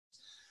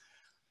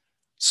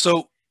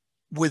So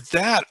with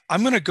that,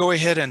 I'm going to go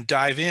ahead and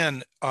dive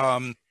in.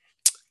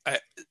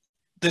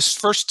 This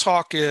first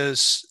talk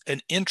is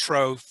an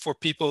intro for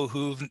people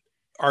who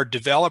are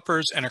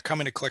developers and are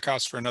coming to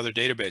ClickHouse for another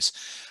database.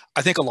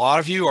 I think a lot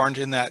of you aren't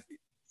in that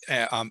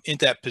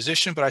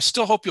position, but I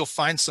still hope you'll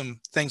find some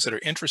things that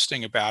are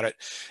interesting about it.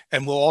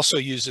 And we'll also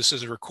use this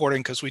as a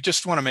recording because we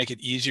just want to make it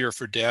easier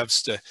for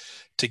devs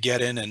to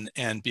get in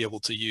and be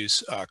able to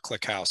use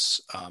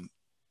ClickHouse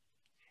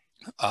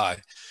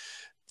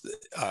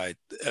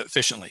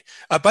efficiently.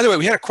 By the way,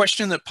 we had a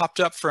question that popped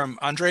up from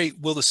Andre.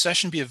 Will the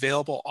session be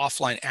available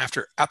offline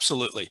after?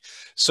 Absolutely.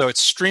 So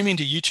it's streaming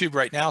to YouTube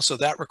right now, so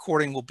that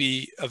recording will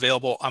be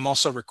available. I'm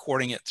also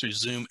recording it through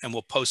Zoom, and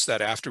we'll post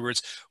that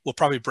afterwards. We'll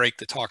probably break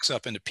the talks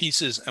up into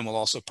pieces, and we'll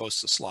also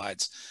post the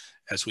slides,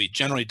 as we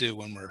generally do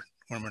when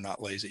we're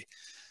not lazy.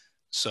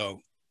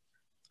 So,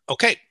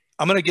 okay,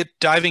 I'm going to get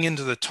diving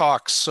into the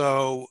talk.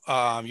 So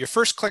your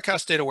first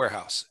ClickHouse data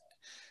warehouse.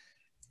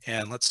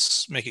 And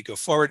let's make it go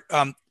forward.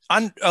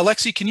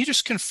 Alexi, can you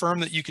just confirm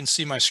that you can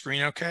see my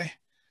screen okay?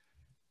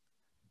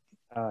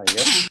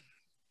 Yes.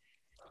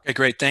 Okay,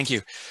 great, thank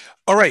you.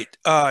 All right,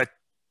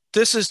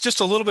 this is just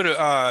a little bit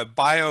of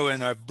bio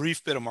and a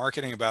brief bit of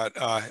marketing about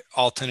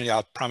Altinity.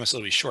 I'll promise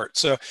it'll be short.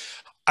 So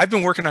I've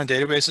been working on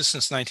databases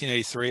since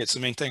 1983. It's the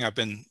main thing I've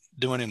been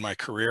doing in my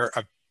career.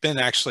 I've been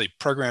actually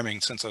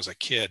programming since I was a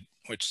kid,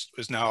 which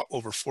is now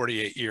over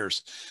 48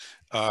 years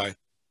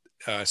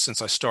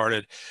since I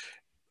started.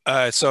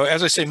 So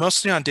as I say,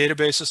 mostly on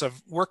databases. I've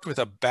worked with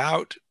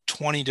about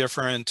 20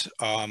 different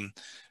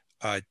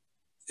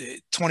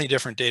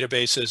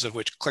databases, of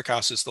which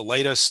ClickHouse is the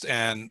latest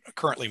and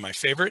currently my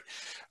favorite.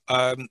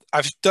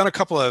 I've done a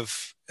couple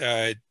of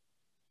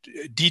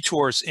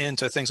detours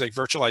into things like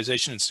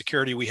virtualization and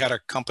security. We had a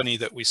company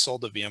that we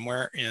sold to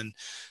VMware in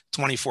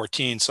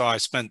 2014, so I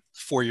spent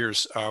 4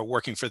 years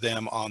working for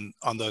them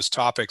on those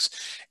topics.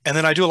 And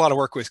then I do a lot of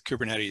work with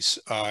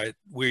Kubernetes.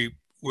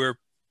 We're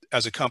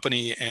as a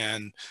company,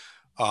 and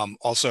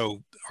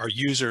also our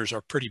users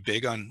are pretty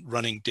big on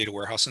running data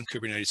warehouse in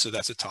Kubernetes, so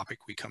that's a topic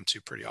we come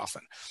to pretty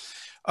often.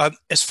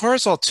 As far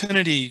as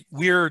Altinity,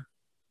 we're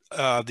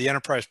the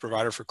enterprise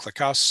provider for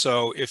ClickHouse.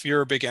 So if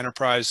you're a big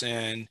enterprise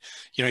and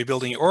you're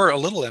building, or a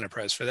little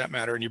enterprise for that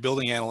matter, and you're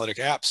building analytic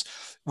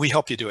apps, we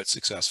help you do it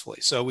successfully.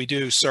 So we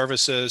do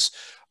services.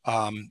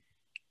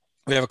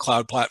 We have a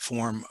cloud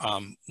platform.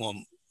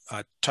 We'll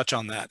touch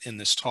on that in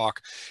this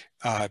talk.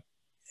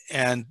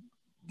 And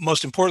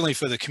most importantly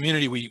for the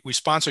community, we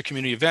sponsor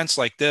community events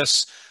like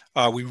this.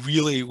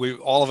 We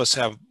all of us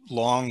have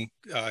long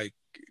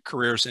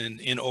careers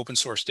in open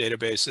source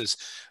databases.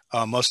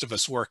 Most of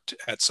us worked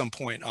at some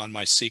point on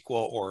MySQL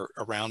or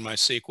around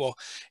MySQL.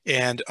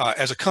 And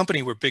as a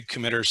company, we're big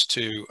committers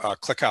to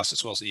ClickHouse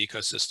as well as the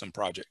ecosystem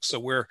project. So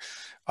we're,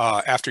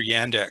 after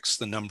Yandex,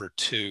 the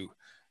 #2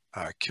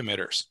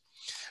 committers.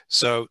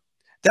 So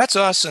that's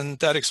us, and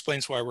that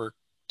explains why we're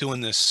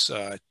doing this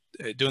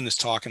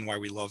talk and why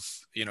we love,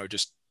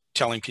 just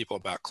telling people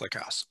about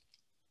ClickHouse.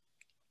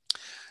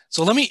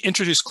 So let me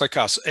introduce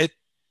ClickHouse.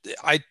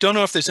 I don't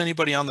know if there's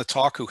anybody on the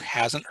talk who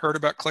hasn't heard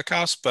about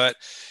ClickHouse, but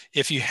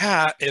if you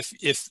have, if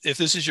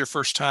this is your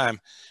first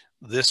time,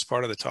 this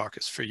part of the talk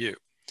is for you.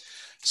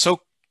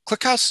 So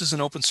ClickHouse is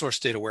an open source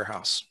data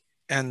warehouse,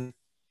 and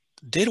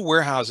data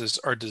warehouses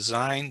are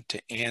designed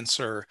to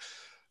answer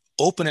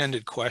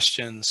open-ended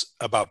questions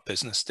about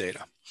business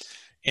data.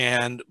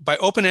 And by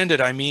open-ended,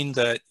 I mean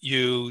that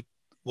you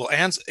will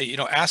answer,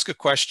 ask a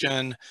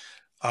question,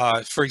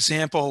 for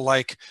example,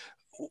 like,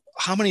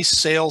 how many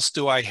sales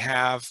do I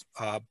have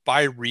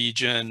by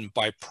region,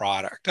 by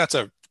product? That's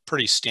a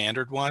pretty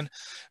standard one.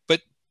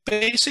 But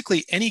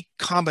basically, any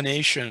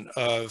combination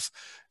of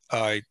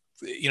sort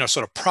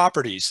of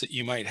properties that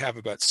you might have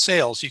about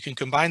sales, you can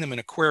combine them in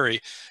a query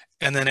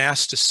and then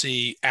ask to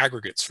see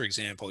aggregates, for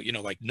example,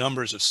 like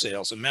numbers of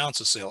sales, amounts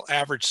of sale,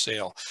 average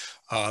sale,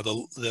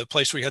 the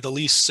place where you had the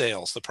least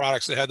sales, the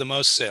products that had the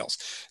most sales,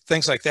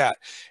 things like that.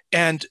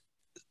 And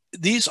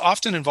these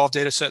often involve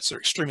data sets that are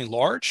extremely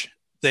large.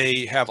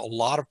 They have a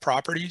lot of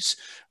properties.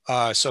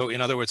 So in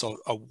other words,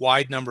 a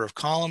wide number of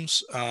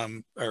columns,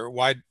 or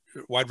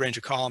wide range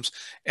of columns,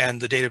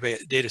 and the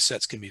data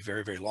sets can be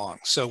very, very long.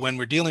 So when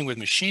we're dealing with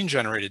machine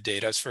generated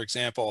data, for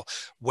example,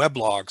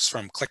 weblogs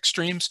from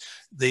clickstreams,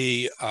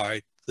 the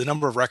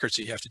number of records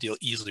that you have to deal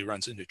easily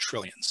runs into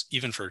trillions,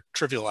 even for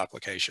trivial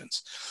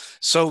applications.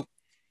 So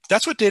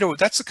that's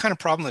the kind of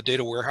problem that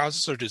data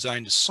warehouses are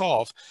designed to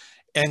solve.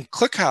 And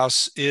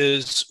ClickHouse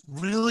is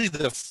really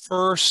the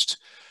first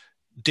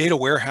data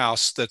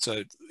warehouse that's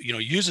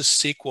uses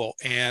SQL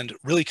and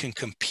really can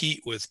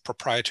compete with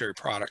proprietary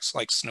products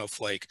like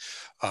Snowflake,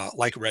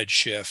 like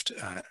Redshift,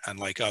 and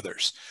like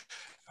others.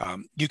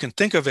 You can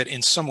think of it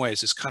in some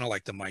ways as kind of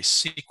like the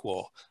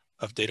MySQL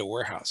of data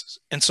warehouses.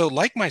 And so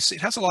like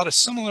it has a lot of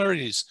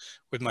similarities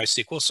with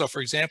MySQL. So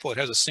for example, it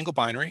has a single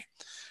binary.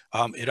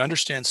 It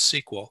understands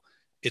SQL.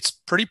 It's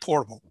pretty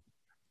portable.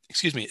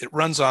 Excuse me. It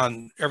runs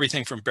on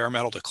everything from bare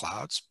metal to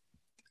clouds,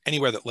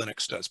 anywhere that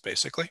Linux does,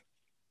 basically.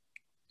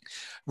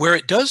 Where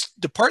it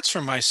departs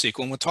from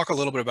MySQL, and we'll talk a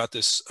little bit about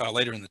this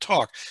later in the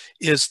talk,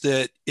 is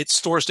that it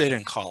stores data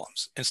in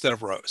columns instead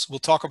of rows. We'll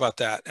talk about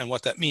that and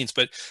what that means,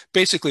 but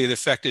basically the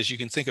effect is you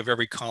can think of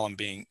every column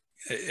being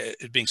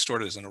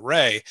stored as an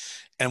array,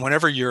 and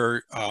whenever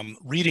you're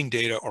reading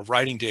data or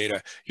writing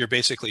data, you're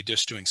basically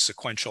just doing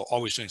sequential,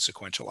 always doing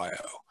sequential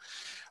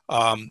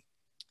I/O.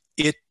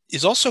 It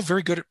is also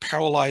very good at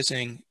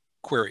parallelizing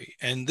query,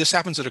 and this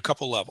happens at a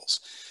couple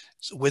levels.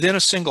 So within a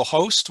single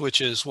host,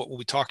 which is what we'll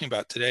be talking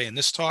about today in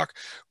this talk,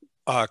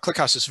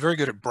 ClickHouse is very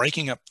good at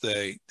breaking up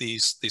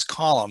these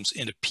columns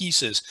into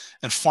pieces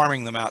and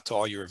farming them out to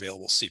all your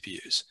available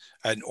CPUs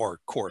or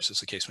cores, as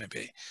the case may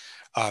be.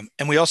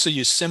 And we also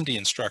use SIMD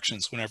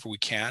instructions whenever we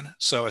can.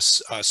 So a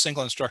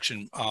single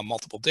instruction,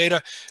 multiple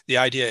data. The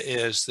idea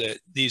is that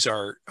these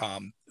are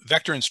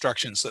vector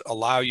instructions that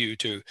allow you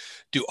to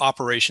do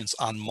operations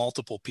on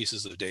multiple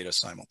pieces of data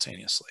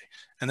simultaneously.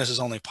 And this is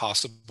only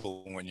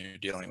possible when you're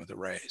dealing with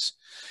arrays.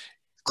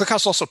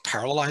 ClickHouse also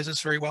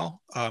parallelizes very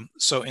well.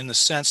 So in the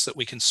sense that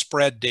we can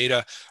spread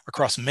data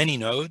across many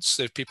nodes.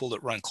 There's people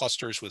that run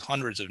clusters with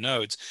hundreds of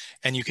nodes,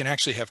 and you can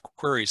actually have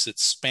queries that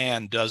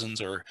span dozens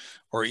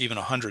or even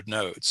 100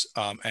 nodes.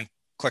 And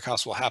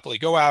ClickHouse will happily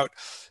go out,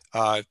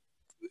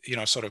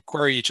 sort of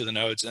query each of the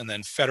nodes and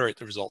then federate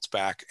the results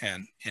back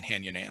and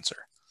hand you an answer.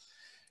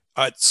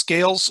 It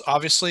scales,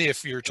 obviously,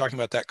 if you're talking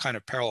about that kind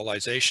of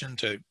parallelization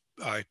to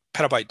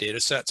petabyte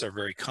data sets are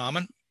very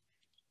common.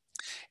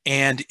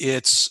 And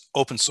it's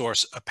open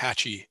source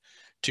Apache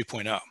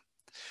 2.0.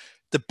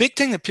 The big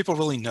thing that people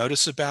really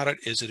notice about it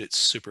is that it's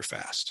super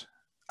fast.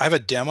 I have a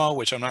demo,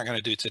 which I'm not going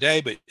to do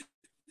today, but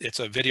it's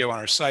a video on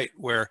our site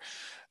where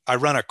I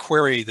run a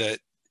query that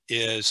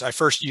is, I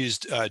first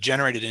used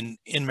generated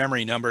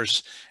in-memory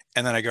numbers,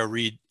 and then I go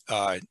read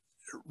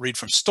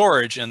from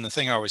storage. And the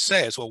thing I always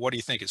say is, well, what do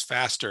you think is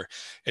faster?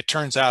 It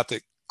turns out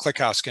that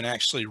ClickHouse can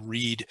actually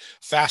read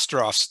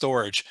faster off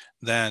storage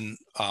than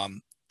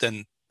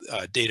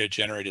data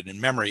generated in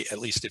memory, at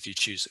least if you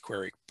choose the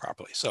query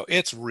properly. So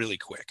it's really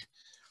quick.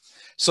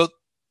 So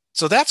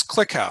that's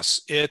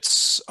ClickHouse.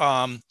 It's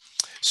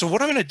so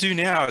what I'm going to do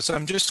now is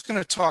I'm just going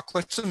to talk.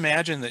 Let's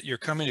imagine that you're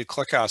coming to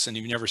ClickHouse and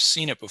you've never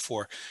seen it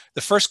before.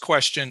 The first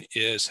question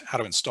is how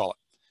to install it.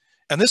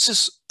 And this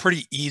is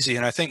pretty easy.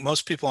 And I think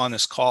most people on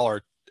this call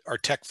are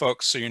tech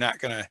folks, so you're not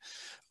going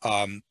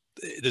to,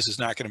 this is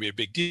not going to be a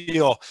big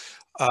deal.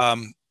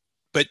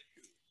 But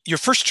your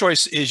first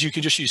choice is you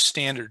can just use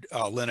standard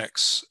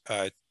Linux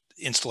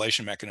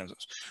installation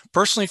mechanisms.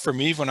 Personally, for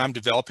me, when I'm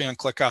developing on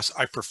ClickHouse,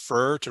 I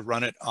prefer to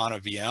run it on a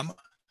VM.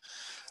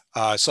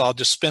 So I'll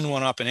just spin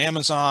one up in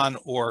Amazon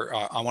or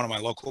on one of my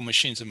local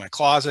machines in my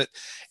closet.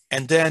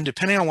 And then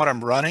depending on what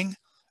I'm running,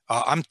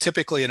 I'm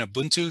typically an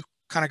Ubuntu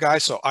kind of guy,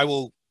 so I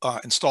will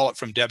install it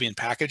from Debian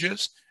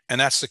packages. And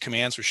that's the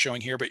commands we're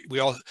showing here. But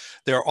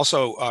there are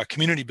also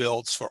community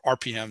builds for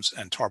RPMs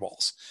and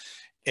tarballs.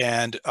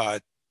 And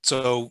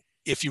so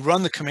if you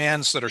run the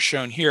commands that are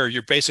shown here,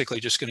 you're basically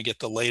just going to get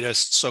the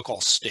latest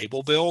so-called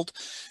stable build,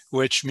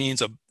 which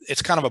means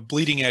it's kind of a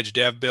bleeding edge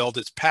dev build.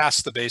 It's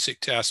past the basic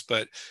test,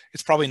 but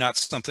it's probably not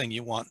something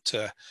you want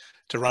to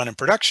run in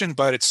production,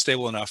 but it's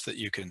stable enough that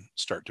you can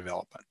start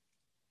development.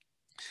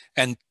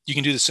 And you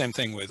can do the same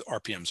thing with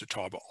RPMs or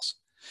tarballs.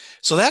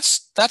 So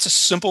that's a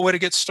simple way to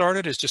get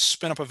started, is just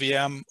spin up a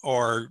VM,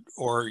 or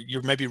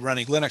you're maybe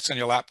running Linux on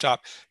your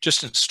laptop,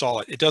 just install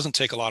it. It doesn't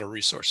take a lot of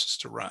resources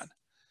to run.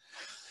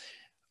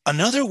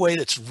 Another way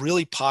that's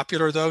really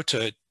popular, though,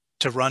 to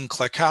run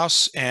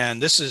ClickHouse, and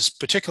this is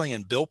particularly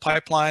in build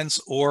pipelines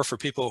or for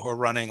people who are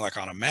running like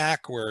on a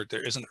Mac where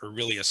there isn't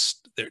really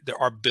there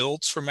are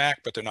builds for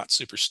Mac, but they're not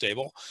super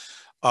stable.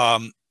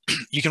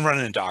 You can run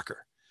it in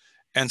Docker.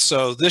 And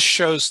so this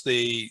shows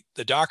the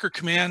Docker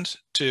command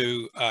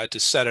to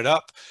set it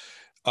up.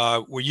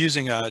 We're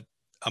using a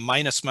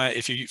minus,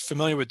 if you're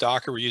familiar with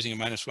Docker, we're using a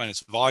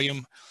minus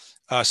volume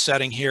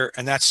setting here,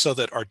 and that's so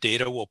that our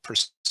data will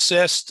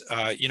persist.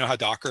 You know how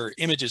Docker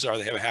images are,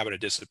 they have a habit of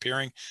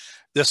disappearing.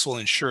 This will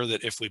ensure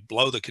that if we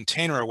blow the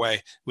container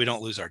away, we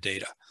don't lose our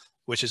data,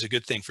 which is a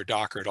good thing for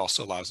Docker. It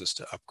also allows us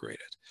to upgrade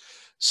it.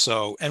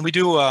 So, and we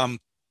do,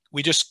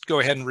 we just go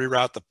ahead and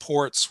reroute the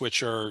ports,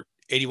 which are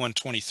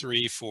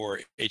 8123 for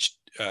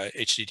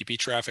HTTP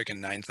traffic and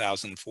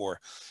 9000 for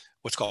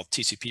what's called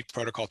TCP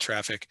protocol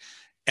traffic,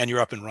 and you're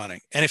up and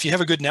running. And if you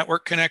have a good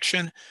network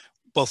connection,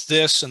 both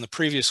this and the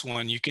previous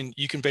one, you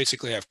can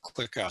basically have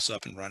ClickHouse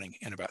up and running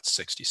in about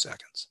 60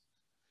 seconds.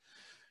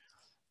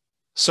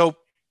 So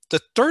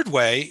the third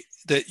way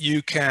that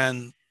you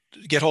can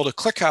get hold of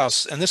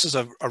ClickHouse, and this is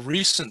a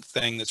recent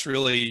thing that's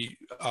really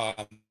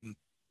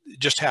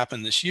just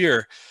happened this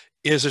year,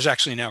 is there's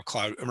actually now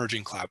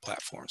emerging cloud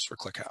platforms for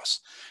ClickHouse.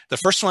 The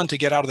first one to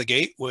get out of the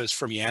gate was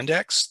from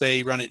Yandex.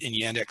 They run it in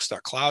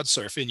yandex.cloud.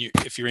 So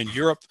if you're in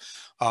Europe,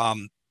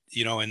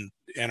 you know, and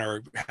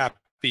are happy,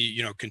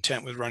 you know,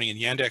 content with running in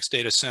Yandex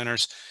data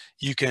centers,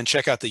 you can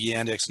check out the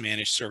Yandex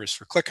managed service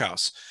for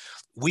ClickHouse.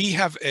 We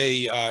have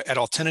at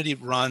Altinity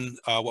run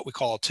what we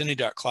call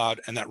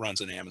Altinity.cloud, and that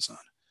runs on Amazon.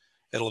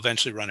 It'll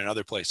eventually run in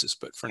other places,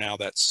 but for now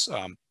that's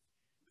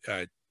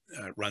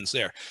runs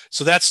there.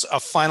 So that's a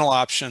final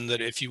option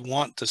that if you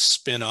want to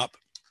spin up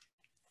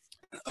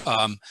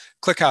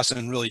ClickHouse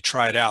and really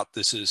try it out,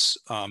 this is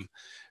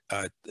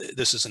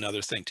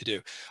another thing to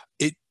do.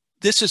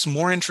 This is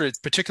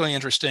particularly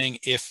interesting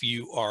if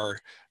you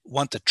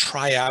want to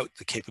try out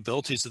the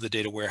capabilities of the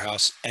data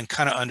warehouse and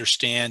kind of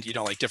understand,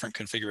 like different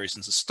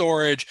configurations of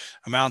storage,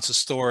 amounts of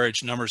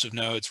storage, numbers of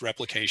nodes,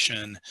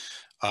 replication,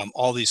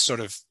 all these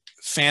sort of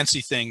fancy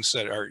things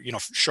that are,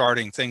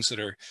 sharding, things that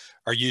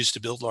are used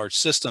to build large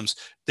systems.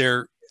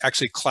 They're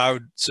actually,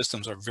 cloud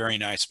systems are very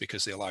nice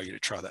because they allow you to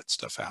try that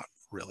stuff out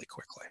really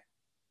quickly.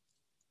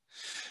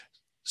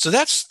 So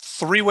that's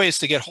 3 ways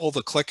to get hold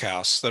of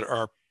ClickHouse that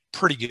are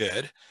pretty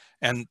good,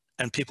 and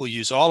people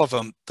use all of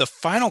them. The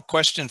final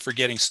question for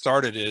getting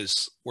started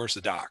is, where's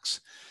the docs?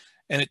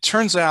 And it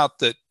turns out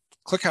that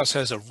ClickHouse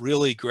has a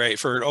really great,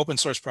 for an open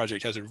source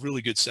project, has a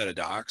really good set of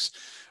docs.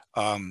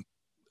 A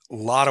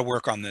lot of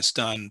work on this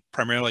done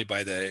primarily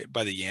by the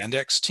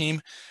Yandex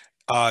team.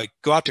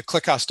 Go out to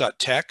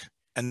clickhouse.tech,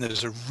 and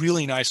there's a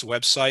really nice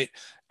website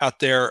out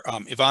there.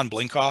 Ivan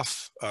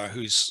Blinkoff,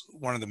 who's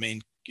one of the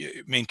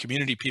main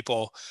community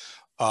people,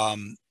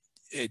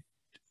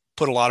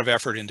 put a lot of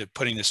effort into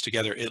putting this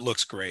together. It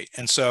looks great.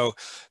 And so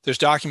there's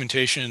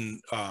documentation,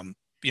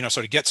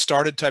 sort of get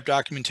started type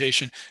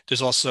documentation.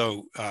 There's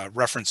also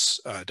reference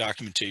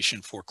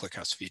documentation for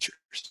ClickHouse features.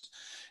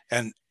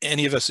 And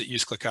any of us that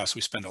use ClickHouse,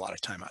 we spend a lot of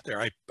time out there.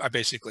 I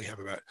basically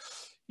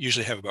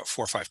usually have about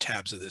 4 or 5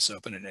 tabs of this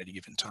open at any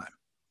given time.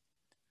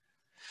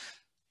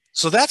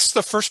 So that's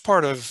the first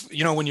part of,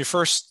 when you're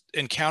first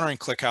encountering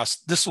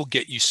ClickHouse, this will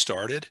get you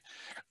started.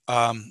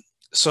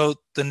 So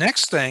the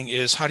next thing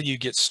is, how do you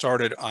get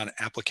started on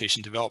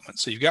application development?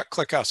 So you've got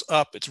ClickHouse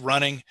up, it's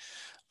running.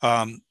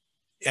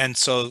 And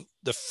so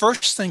the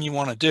first thing you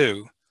want to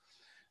do,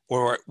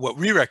 or what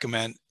we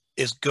recommend,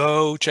 is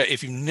go check.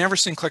 If you've never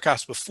seen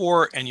ClickHouse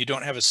before and you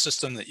don't have a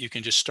system that you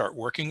can just start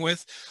working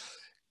with,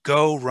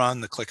 go run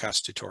the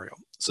ClickHouse tutorial.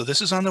 So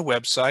this is on the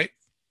website.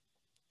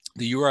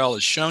 The URL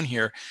is shown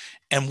here.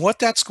 And what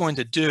that's going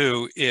to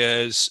do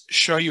is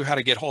show you how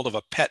to get hold of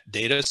a pet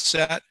data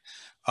set.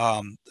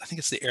 I think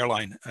it's the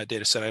airline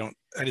data set.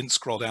 I didn't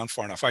scroll down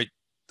far enough. I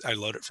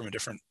load it from a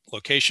different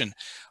location.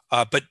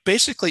 But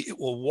basically, it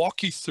will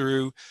walk you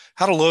through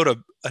how to load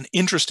an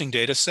interesting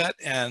data set.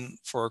 And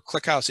for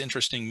ClickHouse,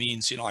 interesting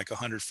means, like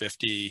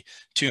 150,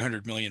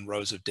 200 million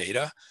rows of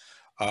data.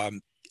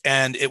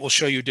 And it will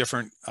show you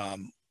different,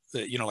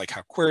 like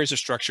how queries are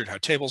structured, how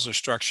tables are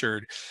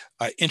structured,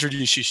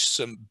 introduce you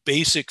some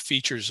basic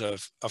features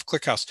of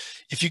ClickHouse.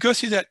 If you go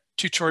through that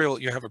tutorial,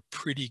 you have a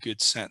pretty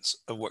good sense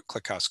of what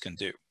ClickHouse can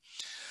do.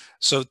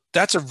 So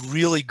that's a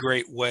really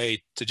great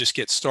way to just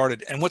get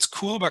started. And what's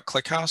cool about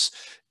ClickHouse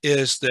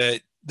is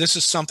that this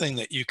is something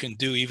that you can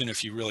do even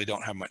if you really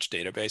don't have much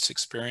database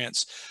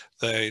experience.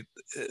 The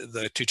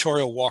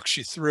tutorial walks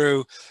you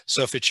through.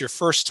 So if it's your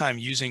first time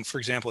using, for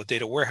example, a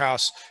data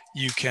warehouse,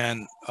 you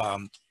can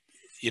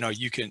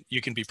you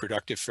can be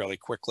productive fairly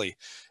quickly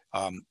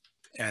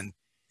and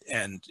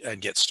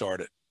get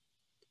started.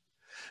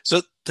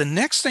 So the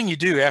next thing you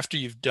do after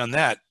you've done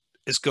that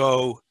is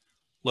go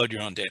load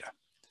your own data.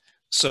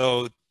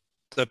 So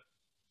the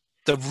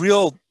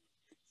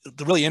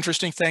really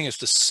interesting thing is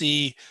to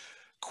see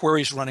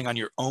queries running on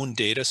your own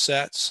data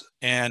sets.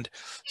 And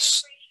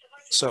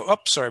so,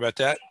 sorry about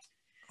that.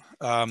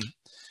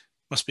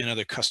 Must be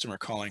another customer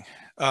calling.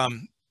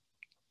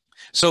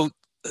 So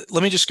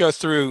let me just go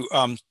through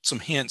some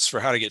hints for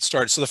how to get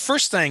started. So the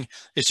first thing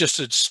is just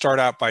to start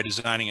out by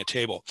designing a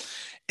table.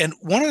 And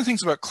one of the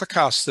things about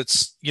ClickHouse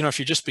that's, if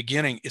you're just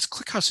beginning, is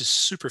ClickHouse is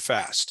super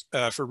fast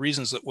for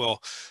reasons that we'll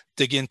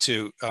dig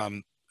into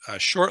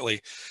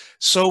shortly.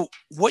 So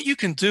what you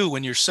can do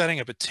when you're setting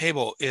up a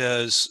table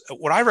is,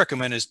 what I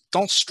recommend is,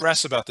 don't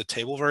stress about the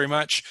table very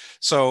much.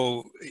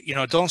 So,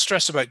 don't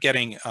stress about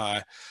getting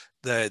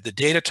the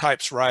data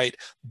types right.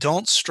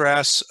 Don't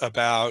stress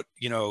about,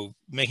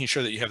 making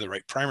sure that you have the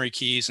right primary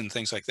keys and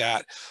things like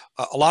that.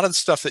 A lot of the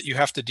stuff that you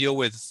have to deal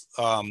with,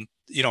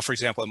 for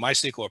example, in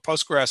MySQL or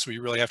Postgres, where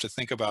you really have to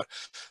think about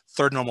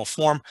third normal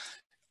form,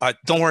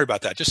 don't worry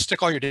about that. Just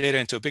stick all your data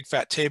into a big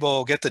fat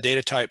table, get the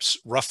data types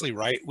roughly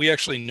right. We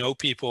actually know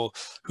people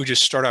who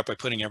just start out by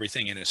putting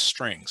everything in as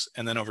strings,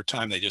 and then over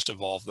time, they just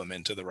evolve them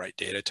into the right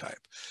data type.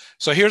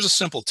 So here's a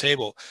simple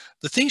table.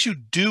 The things you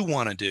do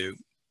want to do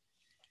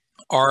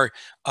are,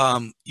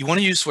 you want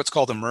to use what's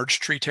called a merge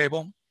tree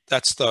table.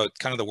 That's the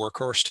kind of the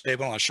workhorse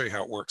table. I'll show you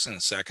how it works in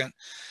a second.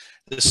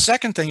 The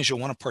second thing is you'll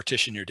want to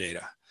partition your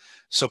data.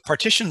 So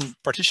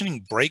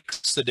partitioning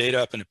breaks the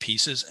data up into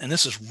pieces, and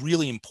this is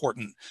really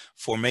important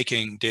for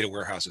making data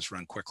warehouses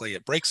run quickly.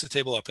 It breaks the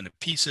table up into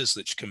pieces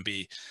that can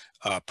be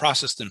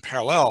processed in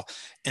parallel.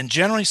 And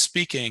generally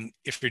speaking,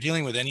 if you're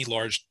dealing with any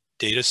large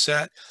data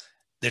set,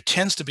 there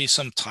tends to be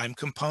some time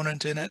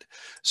component in it.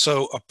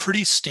 So a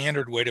pretty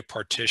standard way to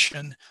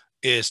partition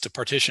is to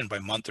partition by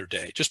month or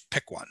day. Just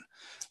pick one.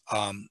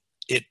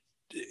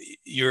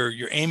 You're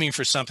aiming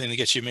for something that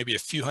gets you maybe a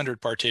few hundred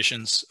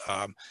partitions.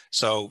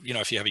 So,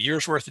 if you have a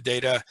year's worth of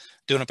data,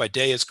 doing it by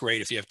day is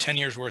great. If you have 10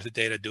 years worth of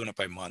data, doing it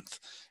by month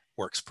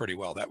works pretty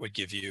well. That would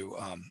give you,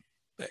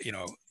 you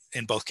know,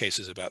 in both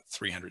cases about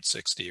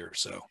 360 or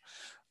so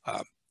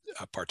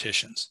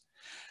partitions.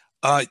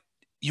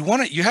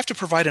 You have to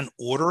provide an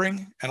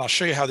ordering, and I'll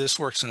show you how this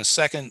works in a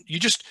second. You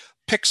just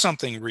pick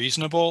something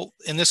reasonable.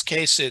 In this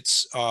case,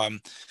 it's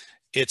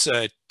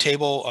a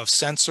table of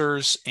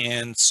sensors,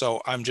 and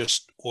so I'm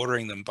just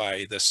ordering them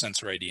by the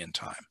sensor ID and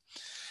time.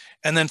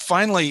 And then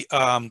finally,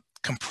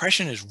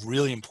 compression is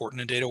really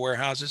important in data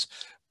warehouses,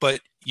 but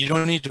you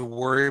don't need to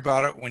worry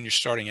about it when you're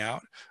starting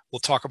out. We'll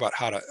talk about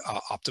how to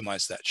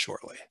optimize that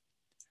shortly.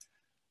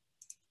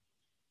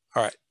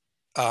 All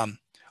right.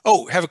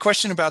 Oh, have a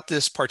question about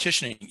this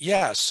partitioning.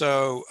 Yeah,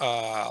 so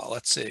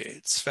let's see,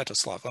 it's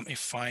Svetoslav. Let me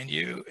find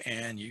you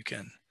and you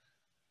can.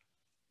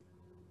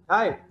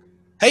 Hi.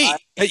 Hey,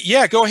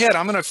 yeah, go ahead.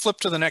 I'm going to flip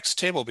to the next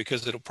table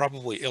because it'll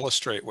probably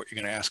illustrate what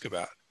you're going to ask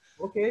about.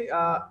 Okay,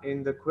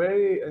 in the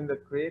query, in the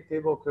create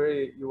table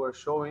query you were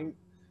showing,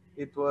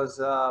 it was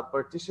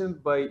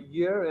partitioned by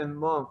year and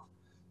month.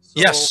 So,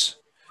 yes.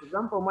 For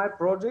example, my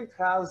project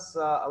has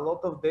a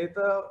lot of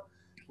data,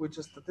 which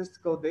is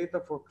statistical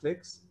data for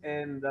clicks,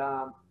 and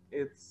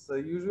it's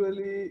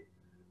usually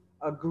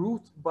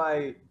grouped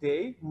by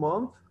day,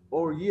 month,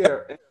 or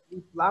year. And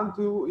we plan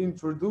to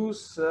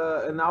introduce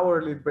an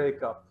hourly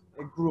breakup,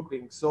 a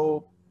grouping.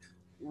 So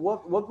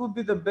what would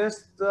be the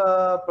best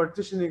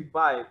partitioning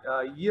by?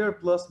 Year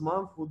plus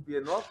month would be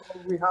enough,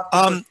 or we have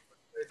to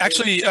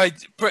actually,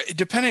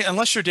 depending,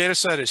 unless your data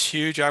set is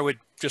huge, I would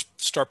just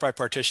start by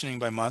partitioning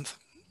by month.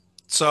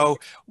 So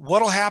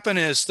what'll happen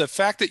is the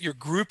fact that you're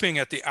grouping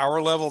at the hour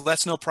level,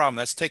 that's no problem.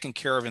 That's taken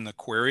care of in the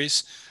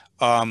queries.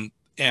 And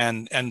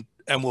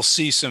we'll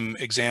see some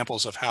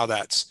examples of how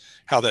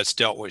that's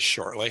dealt with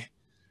shortly.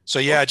 So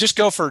yeah, just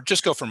go for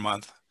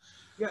month.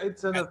 Yeah,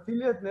 it's an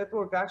affiliate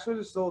network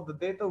actually, so the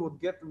data would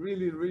get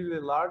really, really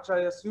large, I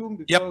assume,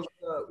 because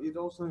it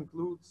also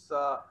includes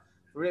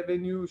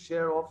revenue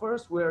share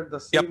offers where the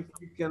same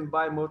thing can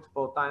buy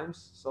multiple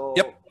times. So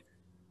okay,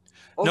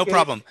 no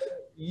problem.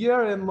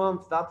 Year and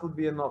month, that would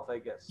be enough, I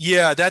guess.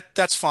 Yeah,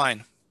 that's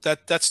fine.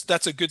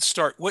 That's a good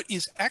start. What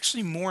is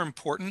actually more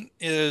important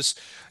is,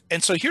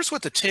 and so here's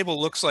what the table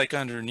looks like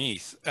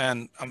underneath.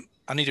 And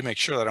I need to make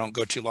sure that I don't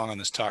go too long on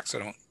this talk, so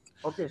I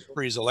don't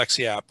freeze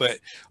Alexia out. But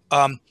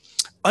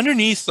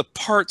underneath, the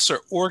parts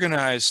are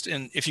organized,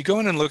 and if you go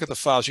in and look at the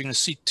files, you're going to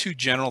see two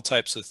general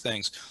types of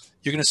things.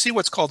 You're going to see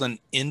what's called an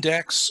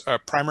index,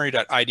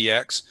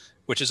 primary.idx,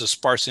 which is a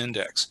sparse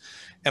index.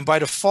 And by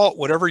default,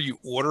 whatever you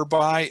order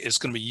by is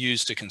going to be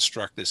used to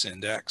construct this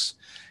index.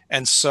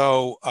 And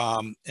so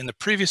in the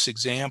previous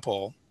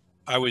example,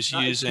 I was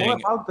using...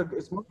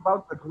 It's more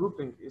about the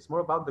grouping. It's more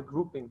about the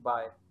grouping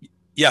by...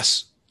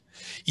 Yes.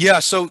 Yeah,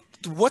 so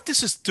what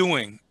this is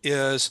doing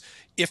is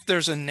if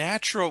there's a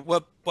natural...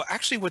 Well,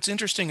 actually, what's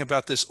interesting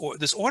about this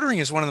ordering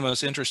is one of the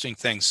most interesting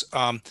things.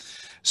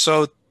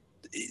 So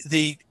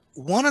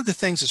one of the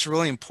things that's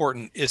really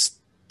important is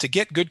to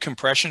get good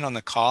compression on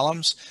the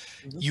columns,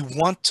 you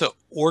want to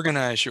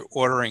organize your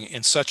ordering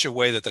in such a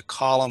way that the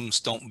columns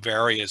don't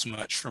vary as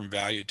much from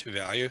value to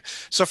value.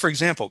 So for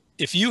example,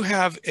 if you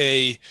have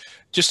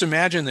just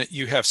imagine that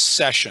you have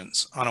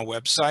sessions on a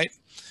website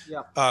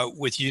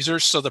with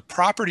users. So the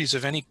properties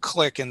of any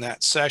click in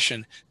that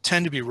session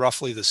tend to be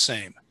roughly the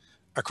same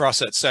across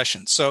that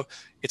session. So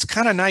it's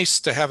kind of nice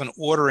to have an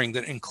ordering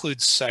that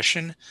includes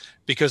session,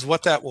 because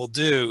what that will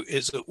do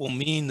is it will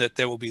mean that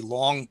there will be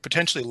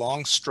potentially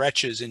long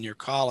stretches in your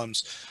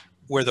columns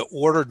where the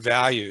ordered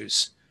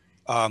values,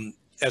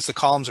 as the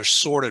columns are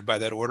sorted by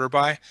that order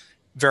by,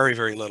 very,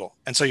 very little.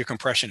 And so your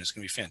compression is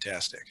going to be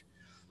fantastic.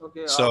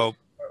 Okay. So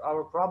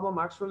our problem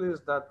actually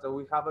is that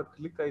we have a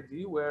click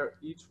ID where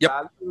each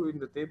value in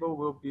the table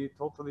will be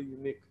totally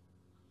unique.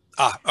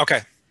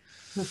 Okay.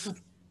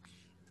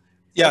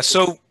 Yeah.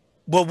 So,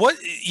 well,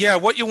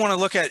 what you want to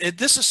look at,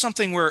 this is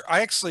something where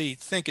I actually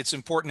think it's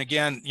important.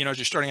 Again, as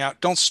you're starting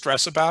out, don't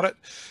stress about it,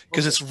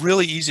 because it's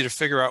really easy to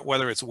figure out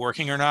whether it's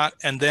working or not.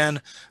 And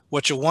then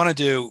what you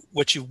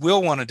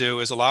will want to do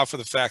is allow for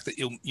the fact that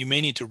you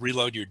may need to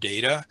reload your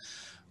data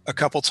a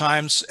couple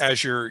times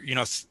as you're,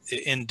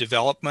 in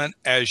development,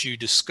 as you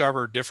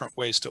discover different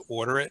ways to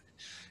order it,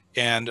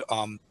 and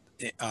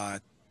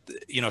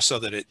so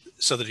that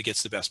it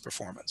gets the best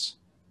performance.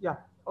 Yeah.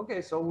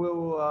 Okay, so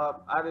we'll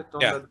add it on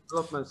the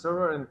development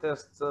server and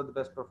test the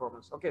best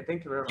performance. Okay,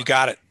 thank you very much. You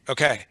got it.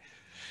 Okay.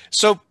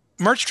 So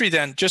merge tree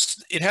then,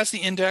 it has the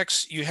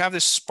index. You have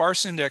this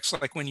sparse index,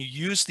 like when you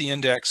use the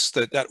index,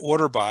 that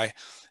order by,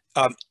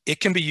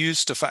 it can be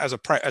used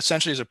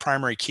essentially as a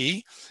primary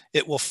key.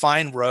 It will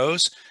find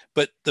rows.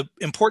 But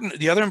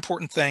the other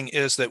important thing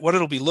is that what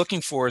it'll be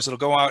looking for is it'll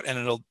go out and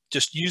it'll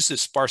just use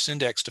this sparse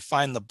index to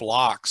find the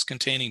blocks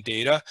containing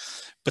data.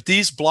 But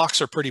these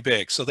blocks are pretty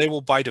big, so they will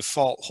by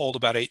default hold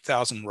about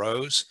 8,000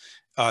 rows,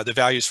 the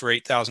values for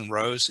 8,000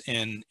 rows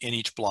in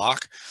each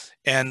block.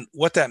 And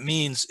what that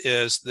means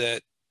is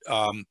that,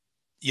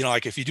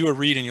 like if you do a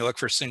read and you look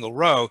for a single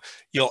row,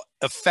 you'll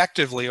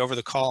effectively, over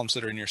the columns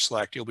that are in your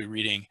select, you'll be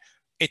reading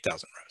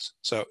 8,000 rows.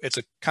 So it's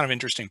a kind of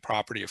interesting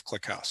property of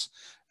ClickHouse.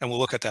 And we'll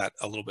look at that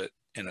a little bit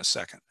in a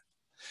second.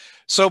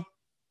 So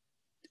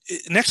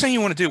next thing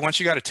you want to do once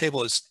you got a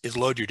table is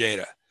load your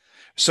data.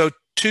 So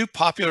two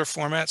popular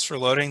formats for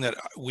loading that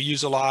we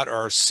use a lot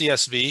are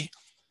CSV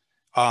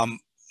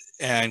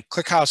and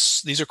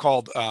ClickHouse. These are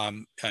called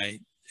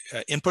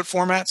input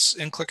formats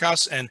in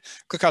ClickHouse, and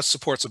ClickHouse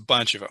supports a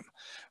bunch of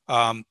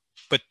them.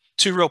 But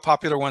two real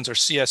popular ones are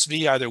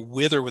CSV, either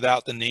with or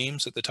without the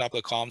names at the top of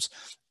the columns,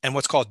 and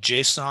what's called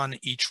JSON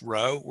each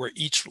row, where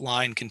each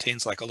line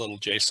contains like a little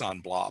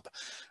JSON blob,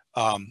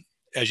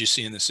 as you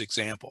see in this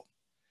example.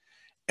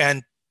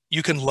 And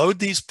you can load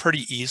these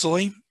pretty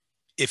easily.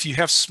 If you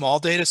have small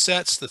data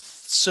sets, the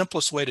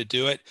simplest way to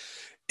do it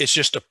is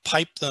just to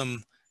pipe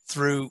them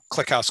through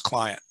ClickHouse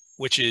Client,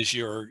 which is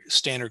your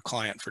standard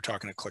client for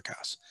talking to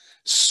ClickHouse.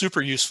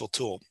 Super useful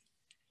tool.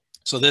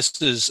 So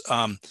this is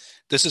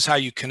how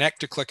you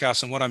connect to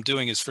ClickHouse. And what I'm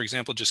doing is, for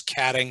example, just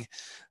catting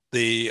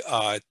the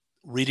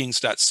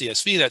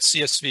readings.csv. That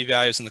CSV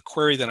values, and the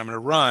query that I'm going to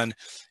run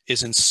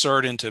is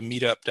insert into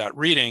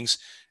meetup.readings,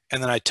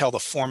 and then I tell the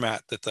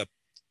format that the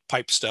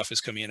pipe stuff is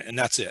coming in, and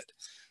that's it.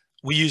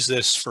 We use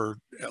this for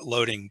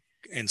loading,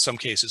 in some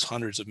cases,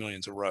 hundreds of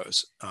millions of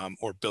rows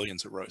or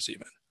billions of rows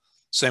even.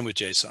 Same with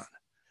JSON.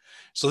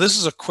 So this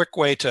is a quick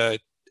way to,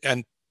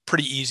 and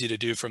pretty easy to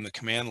do from the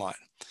command line.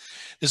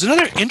 There's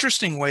another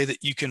interesting way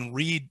that you can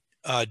read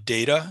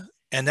data,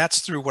 and that's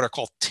through what are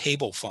called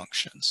table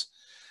functions.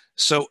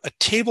 So a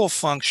table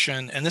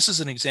function, and this is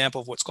an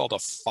example of what's called a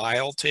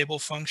file table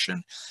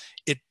function.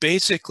 It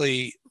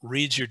basically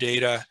reads your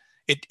data.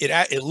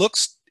 It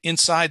looks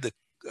inside the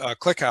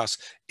ClickHouse,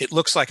 it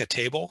looks like a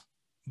table,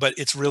 but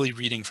it's really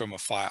reading from a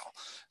file.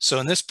 So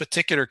in this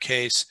particular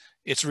case,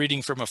 it's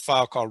reading from a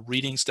file called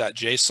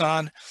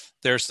readings.json.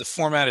 There's the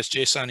format is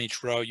JSON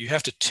each row. You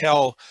have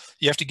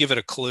to give it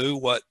a clue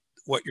what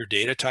your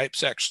data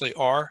types actually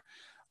are.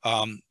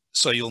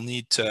 So you'll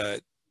need to,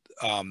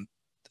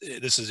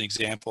 this is an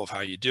example of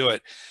how you do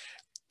it.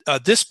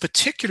 This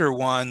particular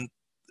one,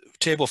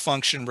 table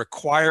function,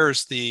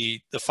 requires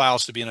the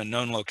files to be in a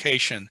known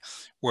location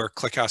where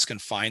ClickHouse can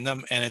find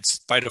them, and it's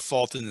by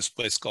default in this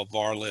place called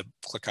varlib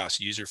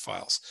ClickHouse user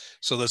files.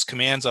 So those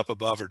commands up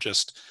above are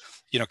just,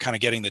 kind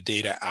of getting the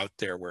data out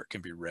there where it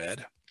can be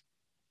read.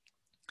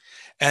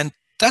 And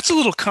that's a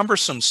little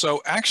cumbersome.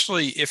 So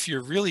actually, if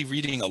you're really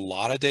reading a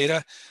lot of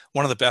data,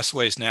 one of the best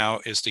ways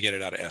now is to get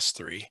it out of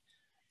S3.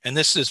 And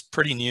this is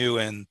pretty new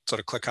in sort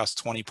of ClickHouse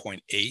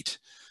 20.8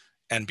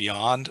 and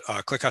beyond.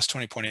 ClickHouse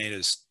 20.8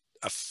 is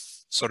a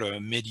sort of a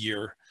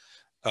mid-year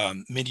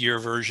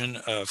version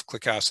of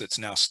ClickHouse that's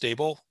now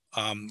stable,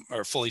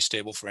 or fully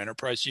stable for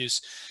enterprise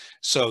use.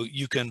 So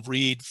you can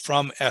read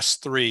from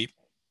S3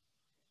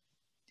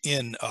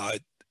 in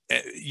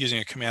using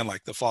a command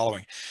like the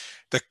following.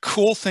 The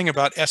cool thing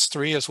about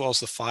S3 as well as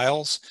the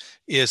files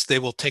is they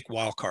will take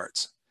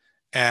wildcards.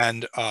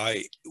 And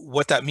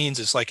what that means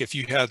is, like, if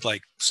you had,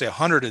 like, say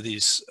 100 of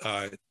these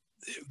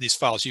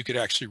files, you could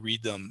actually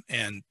read them,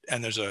 and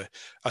there's a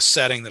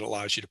setting that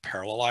allows you to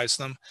parallelize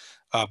them.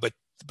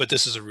 But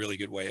this is a really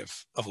good way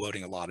of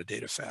loading a lot of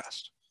data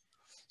fast.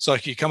 So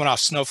if you're coming off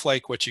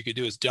Snowflake, what you could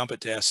do is dump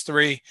it to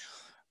S3,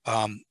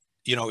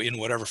 in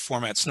whatever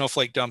format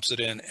Snowflake dumps it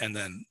in, and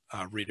then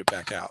read it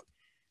back out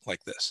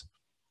like this.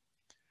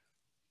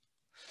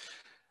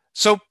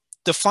 So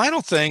the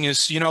final thing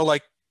is,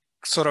 like,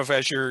 sort of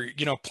as you're,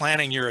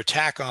 planning your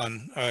attack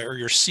on or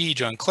your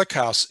siege on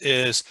ClickHouse,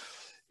 is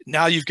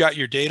now you've got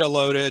your data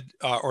loaded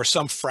or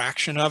some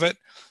fraction of it,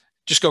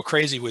 just go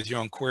crazy with your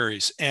own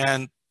queries.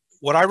 And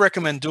what I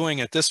recommend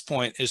doing at this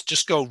point is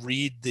just go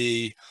read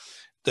the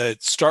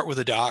start with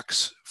the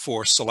docs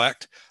for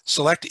Select.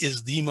 Select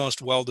is the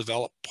most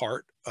well-developed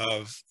part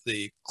of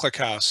the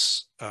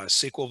ClickHouse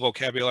SQL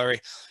vocabulary,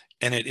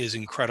 and it is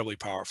incredibly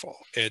powerful.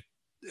 It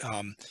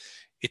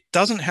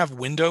doesn't have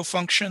window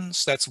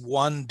functions. That's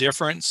one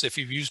difference if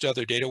you've used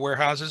other data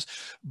warehouses,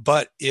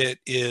 but it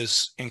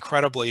is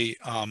incredibly,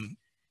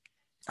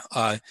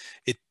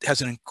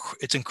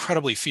 it's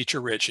incredibly feature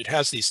rich. It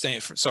has these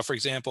things. So for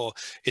example,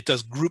 it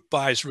does group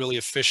bys really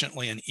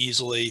efficiently and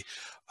easily.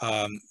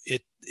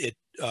 It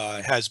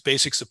has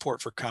basic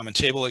support for common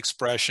table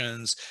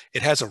expressions.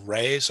 It has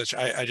arrays, which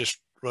I just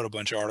wrote a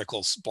bunch of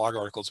articles, blog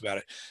articles about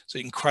it. It's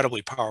an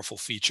incredibly powerful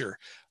feature.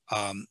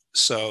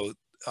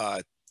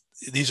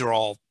 These are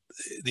all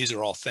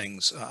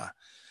things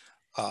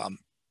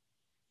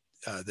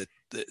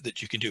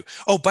that you can do.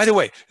 Oh, by the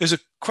way, there's a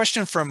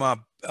question from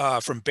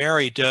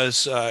Barry.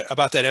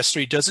 About that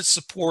S3? Does it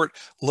support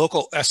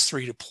local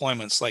S3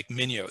 deployments like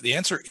Minio? The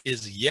answer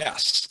is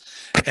yes,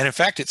 and in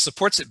fact, it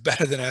supports it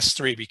better than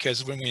S3,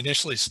 because when we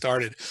initially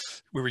started,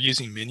 we were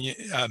using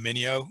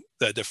Minio,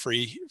 the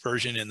free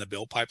version in the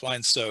build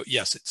pipeline. So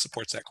yes, it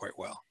supports that quite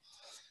well.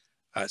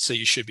 So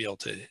you should be able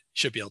to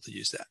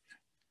use that.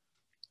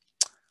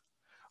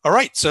 All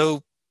right,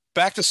 so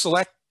back to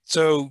Select.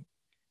 So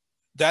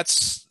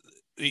that's,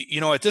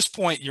 at this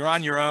point, you're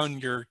on your own.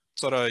 You're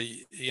sort of,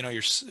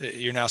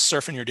 you're now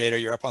surfing your data.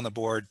 You're up on the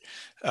board.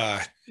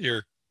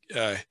 You're,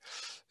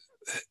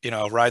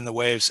 riding the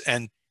waves,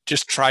 and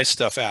just try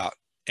stuff out.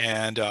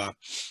 And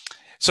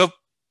so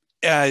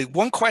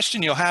one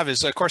question you'll have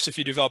is, of course, if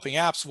you're developing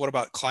apps, what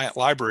about client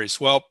libraries?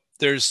 Well,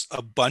 there's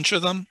a bunch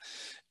of them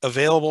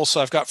available.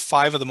 So I've got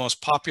 5 of the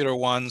most popular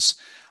ones.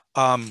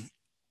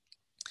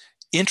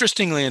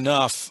 Interestingly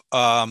enough,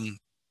 and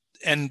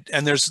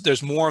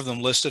there's more of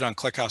them listed on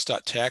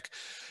ClickHouse.tech.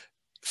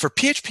 For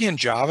PHP and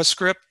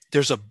JavaScript,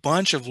 there's a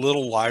bunch of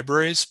little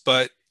libraries,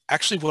 but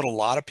actually what a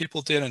lot of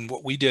people did, and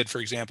what we did, for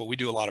example, we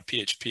do a lot of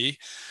PHP.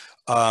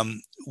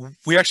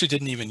 We actually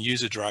didn't even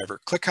use a driver.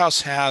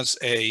 ClickHouse has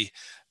an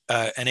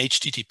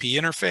HTTP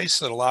interface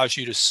that allows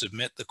you to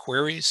submit the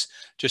queries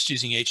just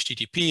using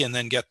HTTP, and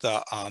then get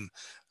the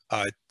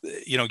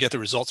get the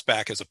results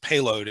back as a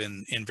payload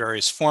in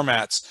various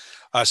formats.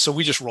 So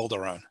we just rolled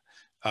our own.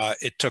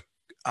 It took.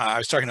 I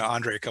was talking to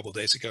Andre a couple of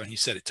days ago, and he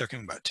said it took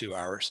him about 2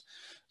 hours.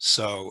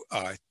 So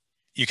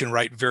you can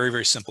write very,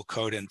 very simple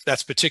code, and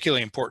that's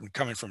particularly important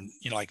coming from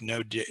like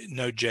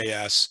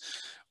Node.js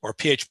or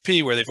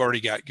PHP, where they've already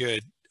got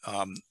good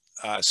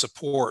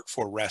support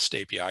for REST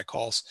API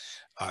calls.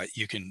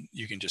 You can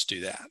just do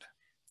that.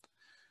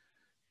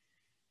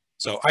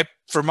 So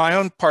for my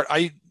own part,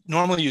 I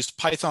normally use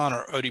Python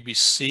or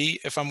ODBC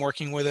if I'm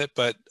working with it,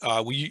 but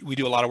we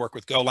do a lot of work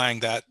with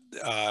Golang.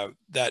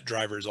 That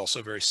driver is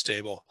also very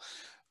stable.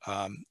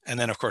 And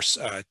then of course,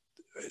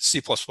 C++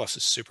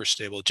 is super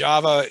stable.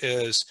 Java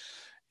is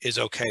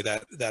okay.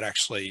 That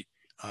actually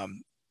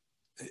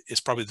is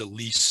probably the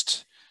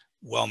least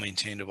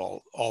well-maintained of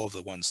all of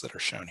the ones that are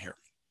shown here.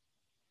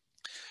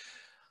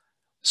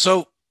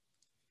 So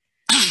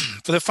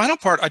for the final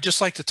part, I'd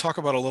just like to talk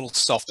about a little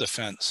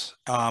self-defense.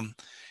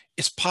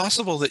 It's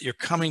possible that you're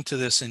coming to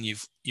this and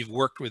you've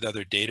worked with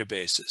other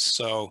databases,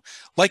 so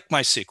like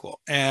MySQL,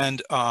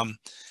 and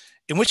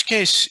in which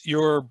case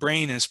your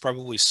brain is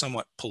probably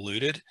somewhat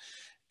polluted,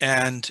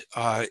 and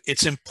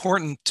it's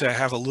important to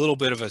have a little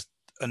bit of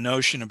a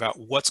notion about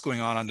what's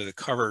going on under the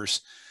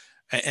covers,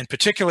 and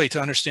particularly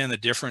to understand the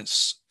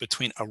difference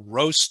between a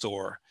row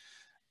store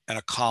and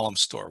a column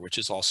store, which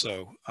is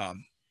also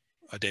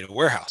a data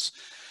warehouse.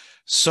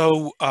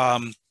 So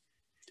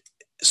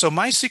so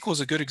MySQL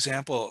is a good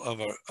example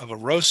of a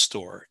row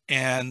store,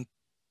 and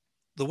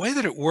the way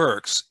that it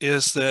works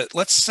is that,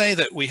 let's say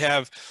that we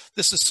have,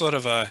 this is sort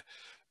of a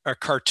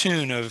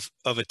cartoon of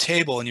a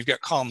table, and you've got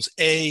columns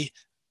A,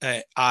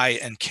 I,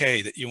 and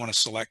K that you want to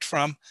select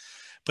from,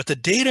 but the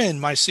data in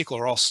MySQL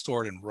are all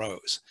stored in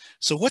rows.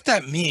 So what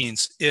that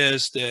means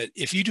is that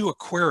if you do a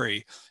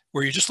query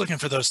where you're just looking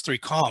for those 3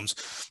 columns,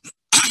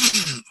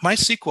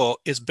 MySQL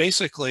is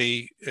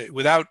basically,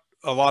 without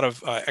a lot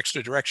of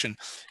extra direction,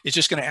 is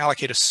just going to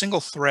allocate a single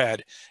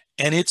thread,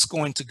 and it's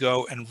going to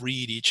go and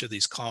read each of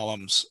these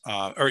columns,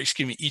 or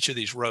excuse me, each of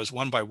these rows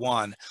one by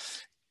one,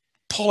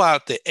 pull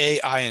out the A,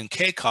 I, and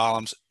K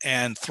columns,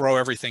 and throw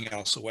everything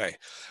else away.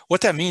 What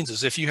that means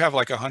is if you have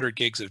like 100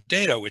 gigs of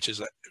data, which is,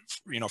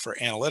 for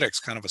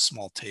analytics, kind of a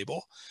small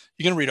table,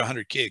 you're going to read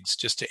 100 gigs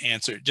just to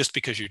answer, just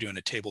because you're doing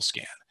a table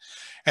scan.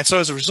 And so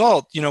as a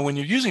result, when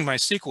you're using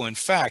MySQL, in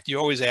fact, you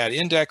always add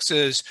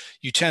indexes.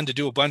 You tend to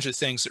do a bunch of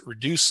things that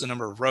reduce the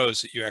number of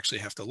rows that you actually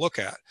have to look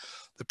at.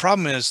 The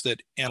problem is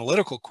that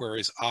analytical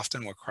queries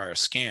often require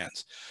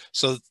scans.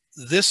 So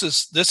this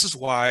is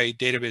why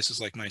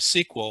databases like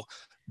MySQL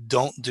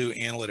don't do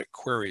analytic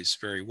queries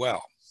very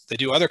well. They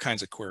do other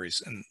kinds of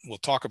queries, and we'll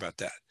talk about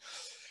that.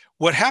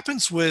 What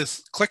happens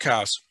with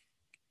ClickHouse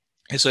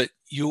is that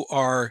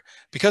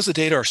because the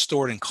data are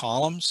stored in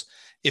columns,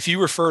 if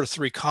you refer to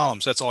 3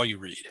 columns, that's all you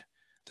read.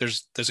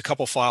 There's a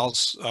couple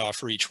files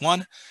for each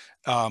one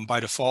by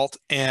default,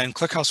 and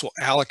ClickHouse will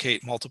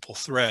allocate multiple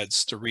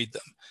threads to read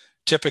them,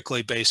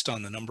 typically based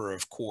on the number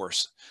of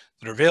cores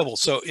that are available.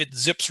 So it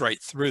zips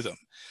right through them.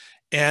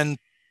 And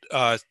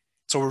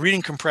so we're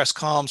reading compressed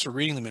columns, we're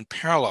reading them in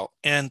parallel.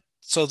 And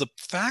so the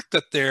fact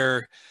that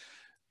the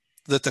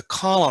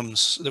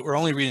columns, that we're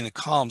only reading the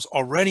columns,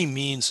 already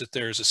means that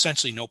there's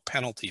essentially no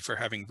penalty for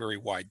having very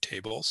wide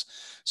tables.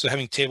 So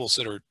having tables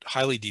that are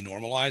highly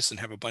denormalized and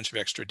have a bunch of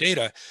extra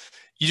data,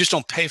 you just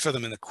don't pay for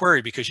them in the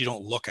query because you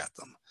don't look at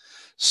them.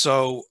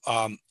 So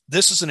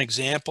this is an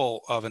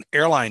example of an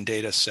airline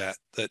data set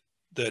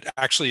that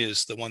actually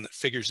is the one that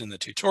figures in the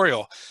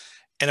tutorial.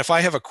 And if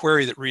I have a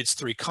query that reads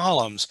 3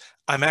 columns,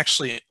 I'm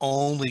actually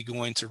only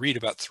going to read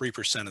about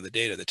 3% of the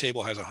data. The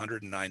table has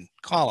 109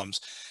 columns.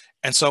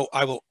 And so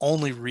I will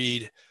only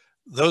read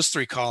those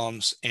 3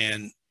 columns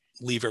and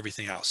leave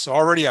everything else. So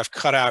already I've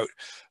cut out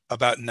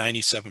about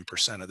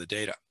 97% of the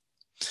data.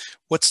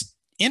 What's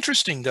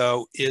interesting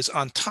though is,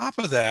 on top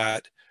of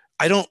that,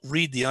 I don't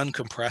read the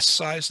uncompressed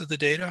size of the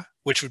data,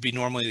 which would be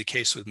normally the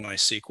case with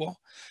MySQL.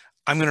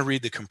 I'm going to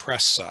read the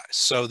compressed size.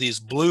 So these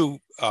blue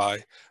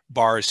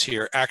bars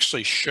here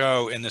actually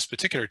show, in this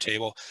particular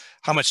table,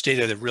 how much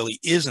data there really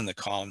is in the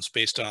columns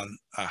based on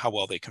how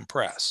well they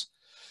compress.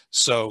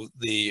 So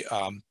the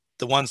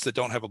ones that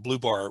don't have a blue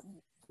bar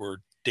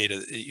were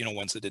data,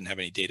 ones that didn't have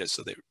any data,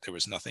 so there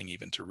was nothing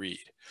even to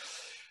read.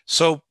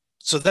 So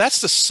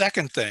that's the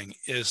second thing,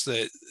 is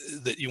that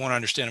you want to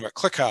understand about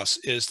ClickHouse,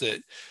 is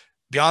that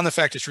beyond the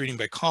fact it's reading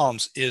by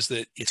columns, is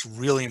that it's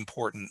really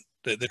important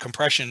that the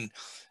compression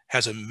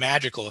has a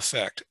magical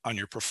effect on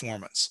your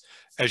performance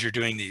as you're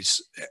doing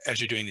these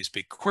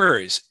big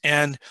queries.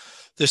 And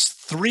there's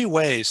 3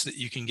 ways that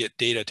you can get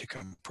data to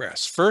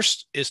compress.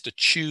 First is to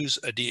choose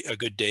a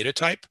good data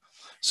type.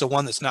 So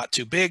one that's not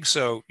too big.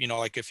 So,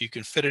 like if you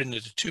can fit it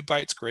into 2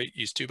 bytes, great,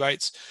 use 2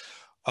 bytes.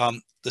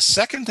 The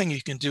second thing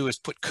you can do is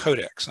put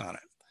codecs on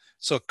it.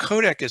 So a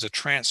codec is a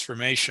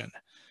transformation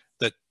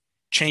that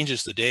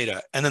changes the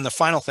data. And then the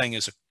final thing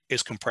is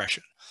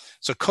compression.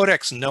 So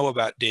codecs know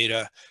about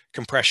data,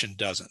 compression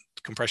doesn't.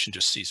 Compression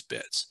just sees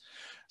bits.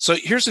 So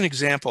here's an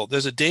example.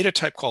 There's a data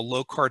type called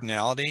low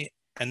cardinality,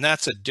 and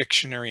that's a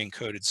dictionary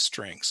encoded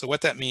string. So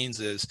what that means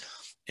is,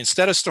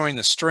 instead of storing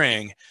the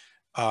string,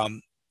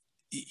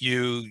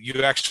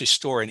 you actually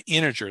store an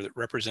integer that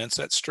represents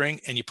that string,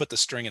 and you put the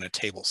string in a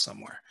table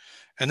somewhere.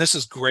 And this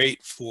is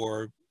great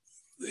for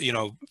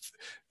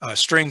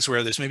strings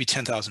where there's maybe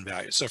 10,000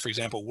 values. So for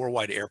example,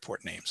 worldwide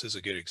airport names is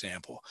a good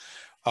example.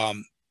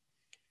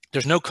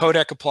 There's no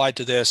codec applied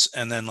to this.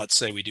 And then let's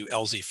say we do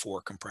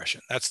LZ4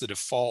 compression. That's the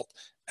default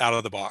out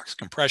of the box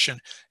compression.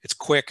 It's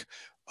quick.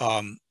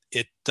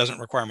 It doesn't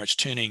require much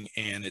tuning,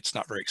 and it's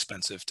not very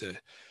expensive to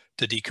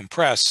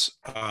decompress.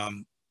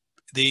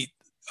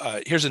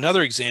 Here's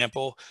another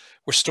example.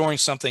 We're storing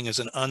something as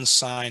an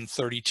unsigned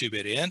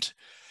 32-bit int.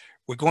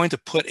 We're going to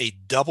put a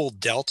double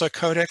delta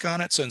codec on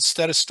it. So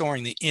instead of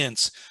storing the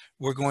ints,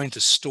 we're going to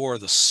store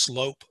the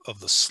slope of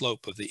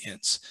the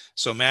ints.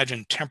 So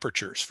imagine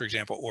temperatures, for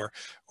example,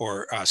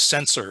 or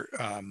sensor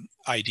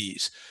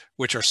IDs,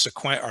 which are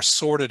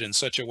sorted in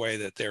such a way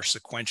that they're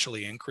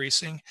sequentially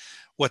increasing.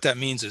 What that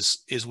means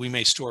is we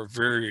may store a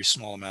very, very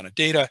small amount of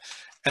data,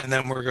 and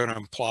then we're going to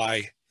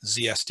apply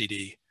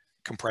ZSTD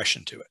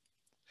compression to it.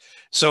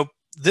 So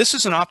this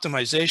is an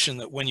optimization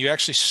that when you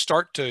actually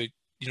start to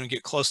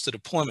get close to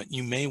deployment,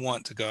 you may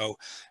want to go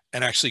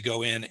and actually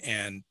go in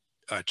and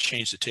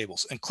change the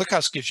tables. And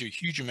ClickHouse gives you a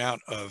huge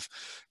amount of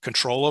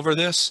control over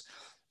this.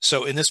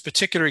 So in this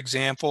particular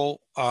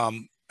example,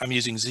 I'm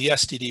using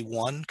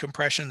ZSTD1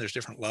 compression. There's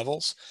different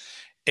levels,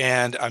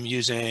 and I'm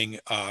using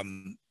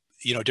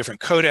different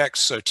codecs.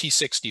 So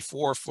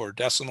T64 for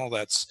decimal.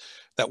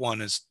 That one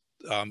is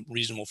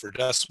reasonable for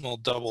decimal.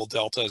 Double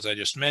delta, as I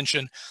just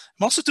mentioned.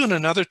 I'm also doing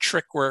another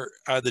trick where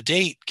the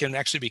date can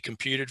actually be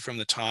computed from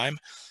the time.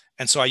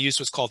 And so I use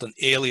what's called an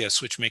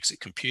alias, which makes it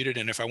computed.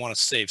 And if I want to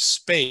save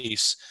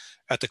space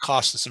at the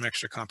cost of some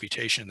extra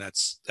computation,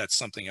 that's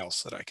something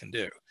else that I can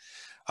do.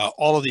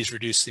 All of these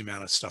reduce the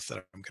amount of stuff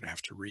that I'm going to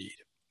have to read.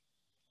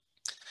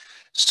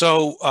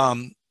 So,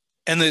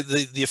 and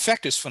the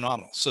effect is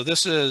phenomenal. So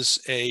there's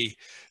a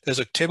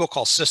table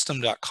called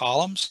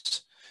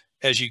system.columns.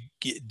 As you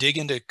dig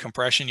into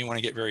compression, you want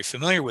to get very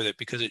familiar with it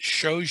because it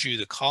shows you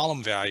the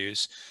column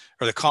values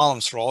or the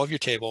columns for all of your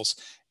tables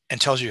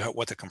and tells you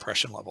what the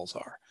compression levels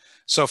are.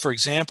 So for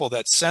example,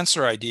 that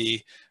sensor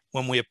ID,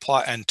 when we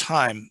apply, and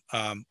time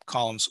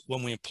columns,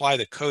 when we apply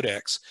the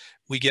codecs,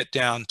 we get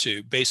down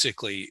to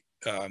basically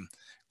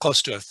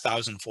close to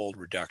 1,000-fold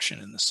reduction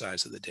in the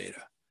size of the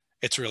data.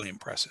 It's really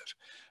impressive.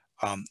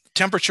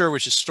 Temperature,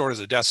 which is stored as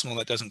a decimal,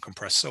 that doesn't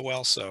compress so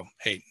well. So,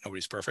 hey,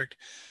 nobody's perfect.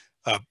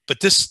 But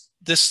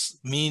this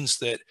means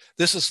that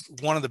this is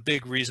one of the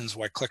big reasons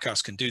why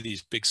ClickHouse can do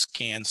these big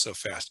scans so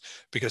fast,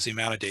 because the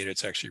amount of data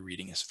it's actually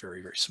reading is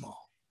very, very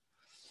small.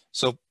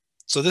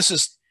 So this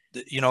is,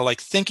 like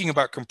thinking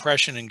about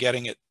compression and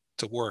getting it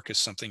to work is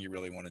something you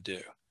really want to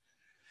do.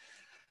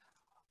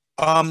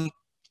 And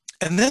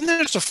then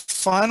there's a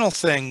final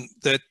thing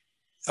that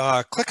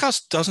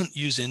ClickHouse doesn't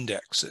use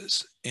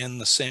indexes in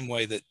the same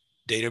way that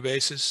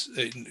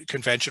databases,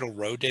 conventional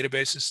row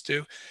databases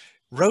do.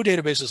 Row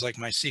databases like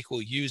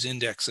MySQL use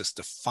indexes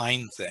to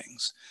find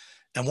things.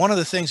 And one of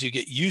the things you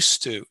get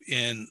used to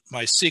in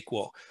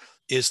MySQL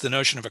is the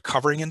notion of a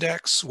covering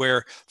index,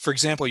 where, for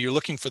example, you're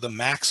looking for the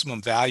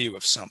maximum value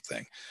of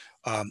something.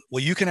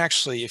 Well, you can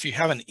actually, if you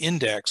have an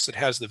index that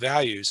has the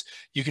values,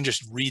 you can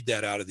just read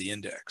that out of the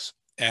index.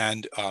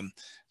 And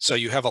so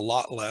you have a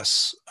lot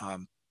less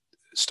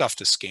stuff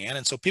to scan.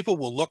 And so people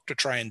will look to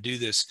try and do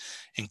this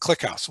in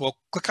ClickHouse. Well,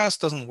 ClickHouse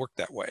doesn't work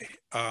that way.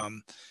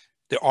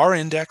 There are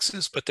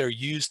indexes, but they're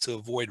used to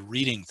avoid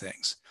reading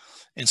things.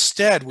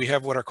 Instead, we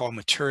have what are called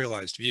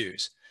materialized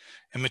views.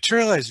 And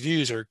materialized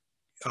views are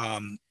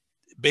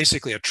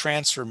basically a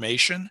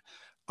transformation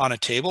on a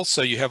table.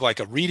 So you have like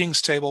a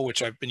readings table,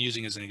 which I've been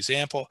using as an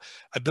example.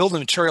 I build a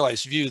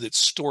materialized view that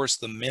stores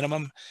the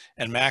minimum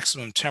and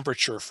maximum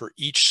temperature for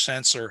each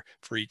sensor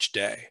for each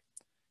day.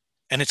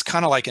 And it's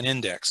kind of like an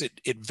index.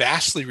 It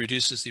vastly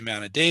reduces the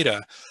amount of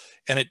data,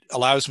 and it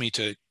allows me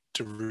to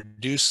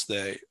reduce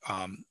the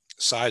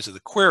size of the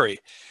query.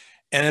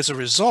 And as a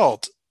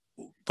result,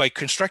 by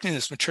constructing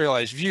this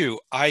materialized view,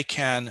 I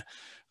can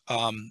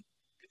go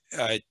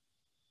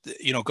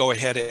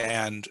ahead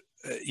and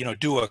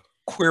do a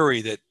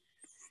query that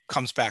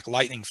comes back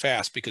lightning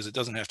fast because it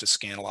doesn't have to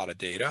scan a lot of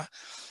data.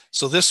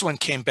 So this one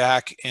came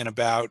back in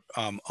about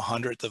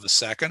 1/100th of a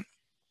second,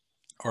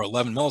 or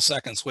 11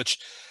 milliseconds, which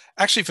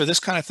actually for this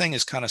kind of thing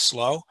is kind of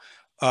slow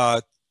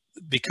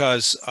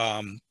because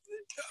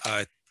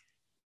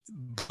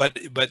but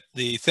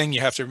the thing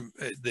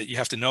that you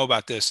have to know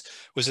about this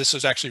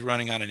was actually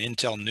running on an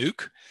Intel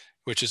NUC,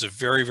 which is a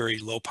very, very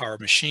low power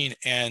machine,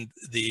 and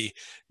the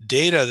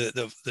data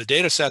the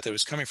data set that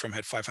was coming from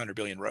had 500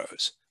 billion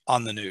rows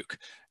on the NUC,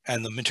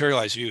 and the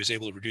materialized view is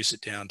able to reduce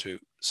it down to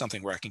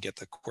something where I can get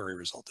the query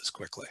result as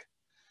quickly.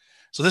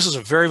 So this is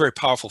a very, very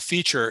powerful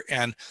feature.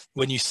 And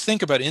when you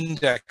think about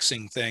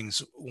indexing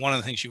things, one of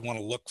the things you want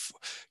to look for,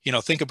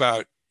 think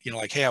about,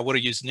 like, hey, I would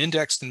have used an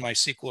index in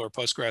MySQL or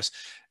Postgres.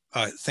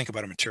 Think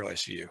about a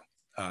materialized view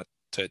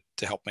to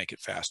help make it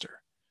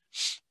faster.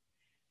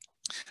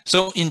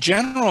 So in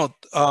general,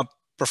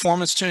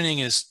 performance tuning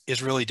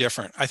is really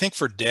different. I think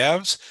for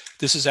devs,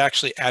 this is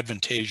actually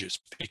advantageous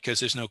because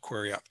there's no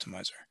query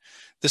optimizer.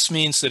 This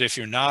means that if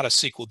you're not a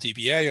SQL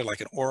DBA or like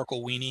an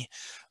Oracle weenie,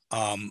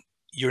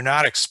 you're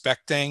not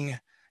expecting,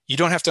 you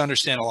don't have to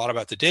understand a lot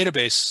about the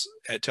database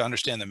to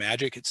understand the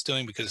magic it's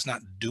doing, because it's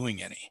not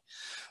doing any.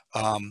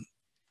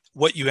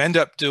 What you end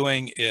up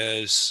doing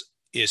is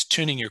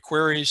tuning your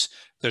queries.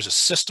 There's a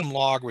system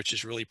log, which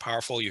is really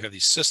powerful. You have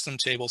these system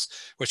tables,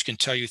 which can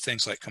tell you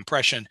things like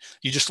compression.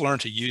 You just learn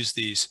to use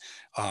these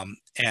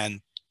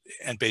and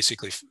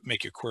basically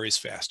make your queries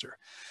faster.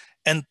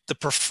 And the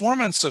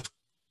performance of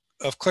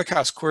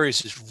ClickHouse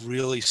queries is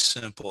really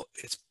simple.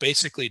 It's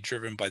basically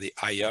driven by the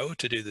I/O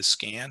to do the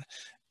scan,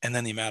 and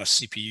then the amount of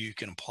CPU you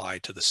can apply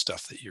to the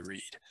stuff that you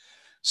read.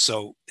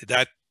 So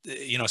that,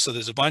 so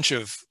there's a bunch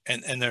of,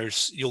 and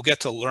you'll get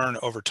to learn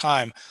over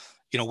time,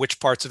 which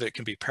parts of it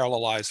can be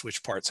parallelized,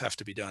 which parts have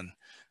to be done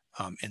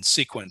in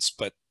sequence.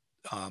 But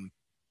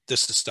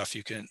this is stuff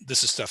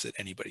that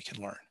anybody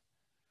can learn.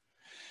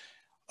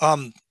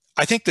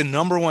 I think the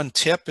number one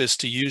tip is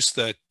to use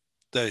the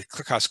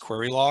ClickHouse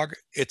query log.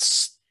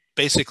 It's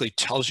basically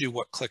tells you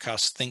what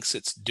ClickHouse thinks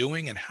it's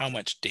doing and how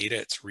much data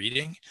it's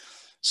reading.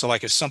 So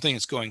like if something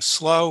is going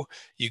slow,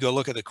 you go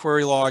look at the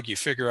query log, you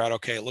figure out,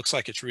 okay, it looks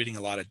like it's reading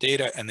a lot of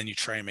data, and then you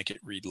try and make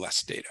it read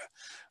less data.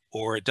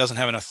 Or it doesn't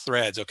have enough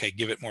threads, okay,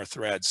 give it more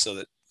threads so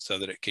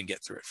that it can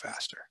get through it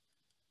faster.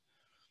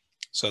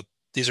 So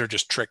these are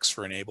just tricks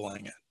for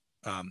enabling it.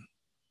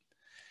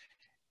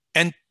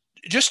 And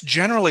just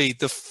generally,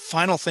 the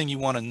final thing you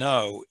want to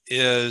know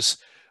is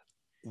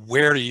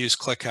where to use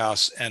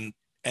ClickHouse and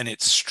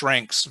its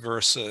strengths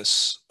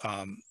versus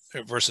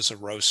a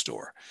row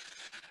store.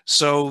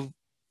 So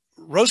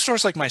row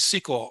stores like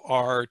MySQL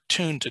are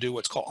tuned to do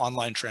what's called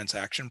online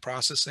transaction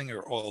processing,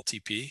 or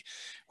OLTP,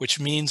 which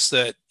means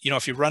that,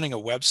 if you're running a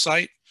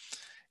website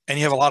and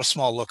you have a lot of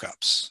small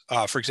lookups,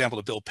 for example,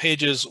 to build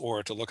pages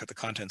or to look at the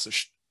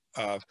contents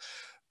of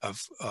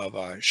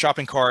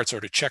shopping carts or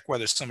to check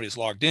whether somebody's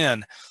logged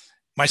in,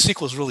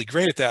 MySQL is really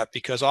great at that,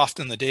 because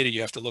often the data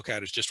you have to look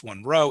at is just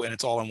one row and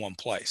it's all in one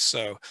place.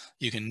 So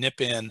you can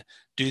nip in,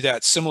 do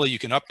that. Similarly, you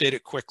can update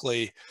it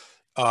quickly.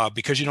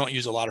 Because you don't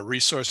use a lot of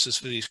resources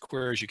for these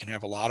queries, you can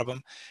have a lot of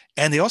them.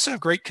 And they also have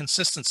great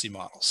consistency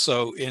models.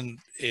 So in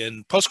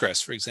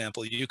Postgres, for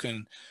example, you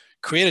can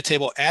create a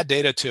table, add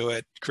data to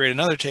it, create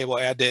another table,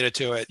 add data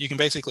to it. You can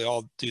basically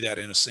all do that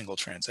in a single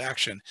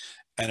transaction,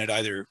 and it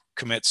either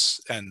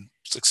commits and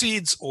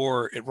succeeds,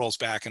 or it rolls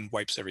back and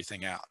wipes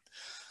everything out.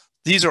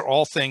 These are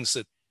all things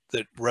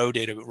that row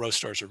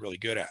stores are really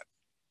good at.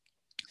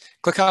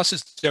 ClickHouse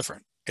is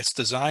different. It's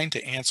designed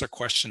to answer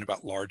questions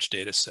about large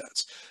data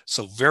sets.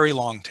 So very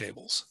long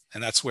tables,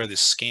 and that's where this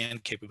scan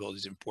capability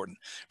is important.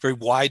 Very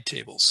wide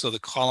tables. So the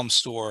column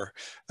store,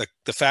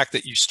 the fact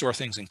that you store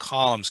things in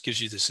columns gives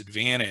you this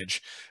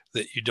advantage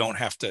that you don't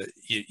have to,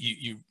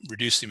 you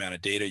reduce the amount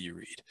of data you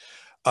read.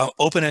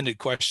 Open-ended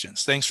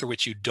questions, things for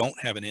which you don't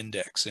have an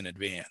index in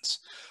advance.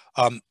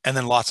 And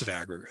then lots of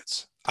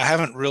aggregates. I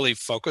haven't really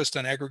focused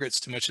on aggregates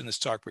too much in this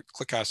talk, but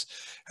ClickHouse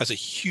has a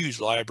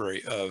huge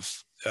library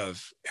of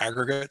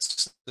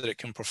aggregates that it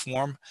can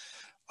perform.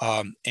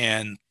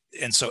 And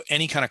so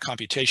any kind of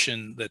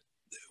computation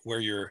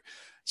where you're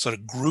sort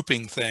of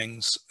grouping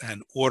things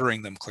and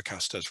ordering them,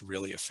 ClickHouse does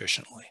really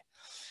efficiently.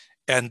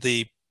 And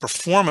the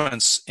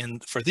performance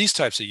for these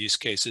types of use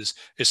cases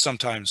is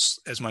sometimes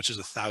as much as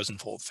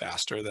 1,000-fold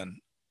faster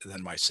than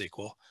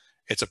MySQL.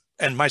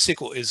 And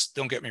MySQL is,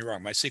 don't get me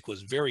wrong, MySQL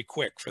is very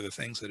quick for the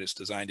things that it's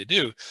designed to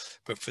do,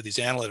 but for these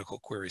analytical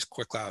queries,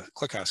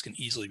 ClickHouse can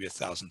easily be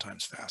 1,000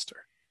 times faster.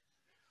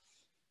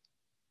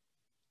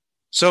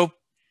 So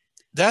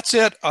that's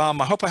it. I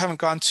hope I haven't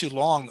gone too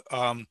long.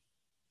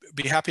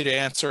 Be happy to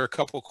answer a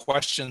couple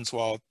questions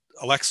while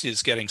Alexia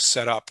is getting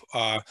set up.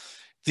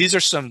 These are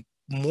some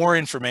more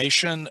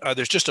information.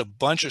 There's just a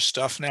bunch of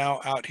stuff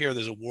now out here.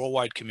 There's a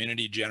worldwide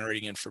community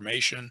generating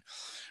information.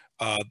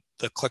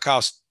 The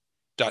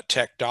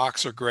ClickHouse.tech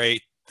docs are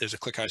great. There's a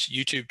ClickHouse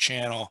YouTube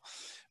channel.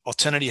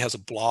 Altinity has a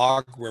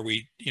blog where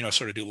we,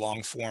 sort of do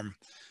long form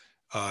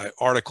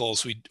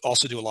articles. We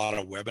also do a lot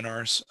of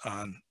webinars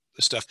on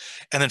this stuff.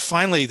 And then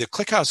finally, the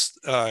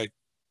ClickHouse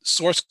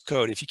source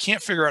code. If you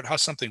can't figure out how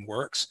something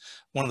works,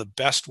 one of the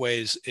best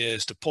ways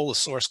is to pull the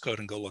source code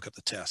and go look at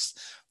the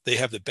tests. They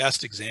have the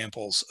best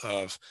examples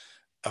of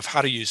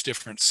how to use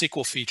different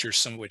SQL features,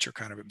 some of which are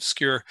kind of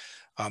obscure.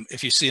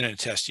 If you see it in a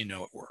test, you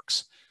know it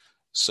works.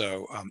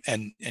 So,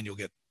 and you'll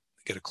get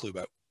get a clue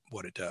about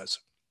what it does.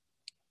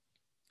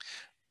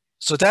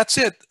 So that's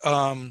it.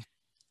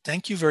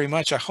 Thank you very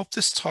much. I hope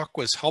this talk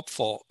was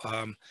helpful.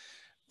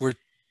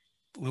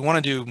 We want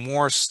to do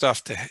more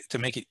stuff to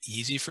make it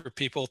easy for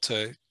people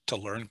to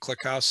learn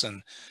ClickHouse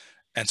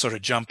and sort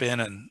of jump in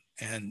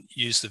and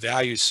use the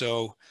value.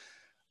 So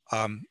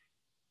I'm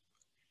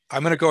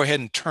going to go ahead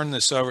and turn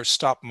this over,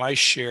 stop my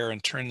share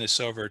and turn this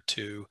over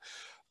to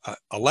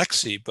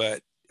Alexi.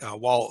 But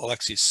while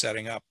Alexi's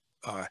setting up,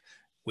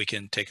 we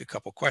can take a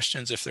couple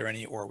questions if there are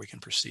any, or we can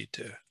proceed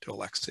to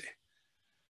Alexi.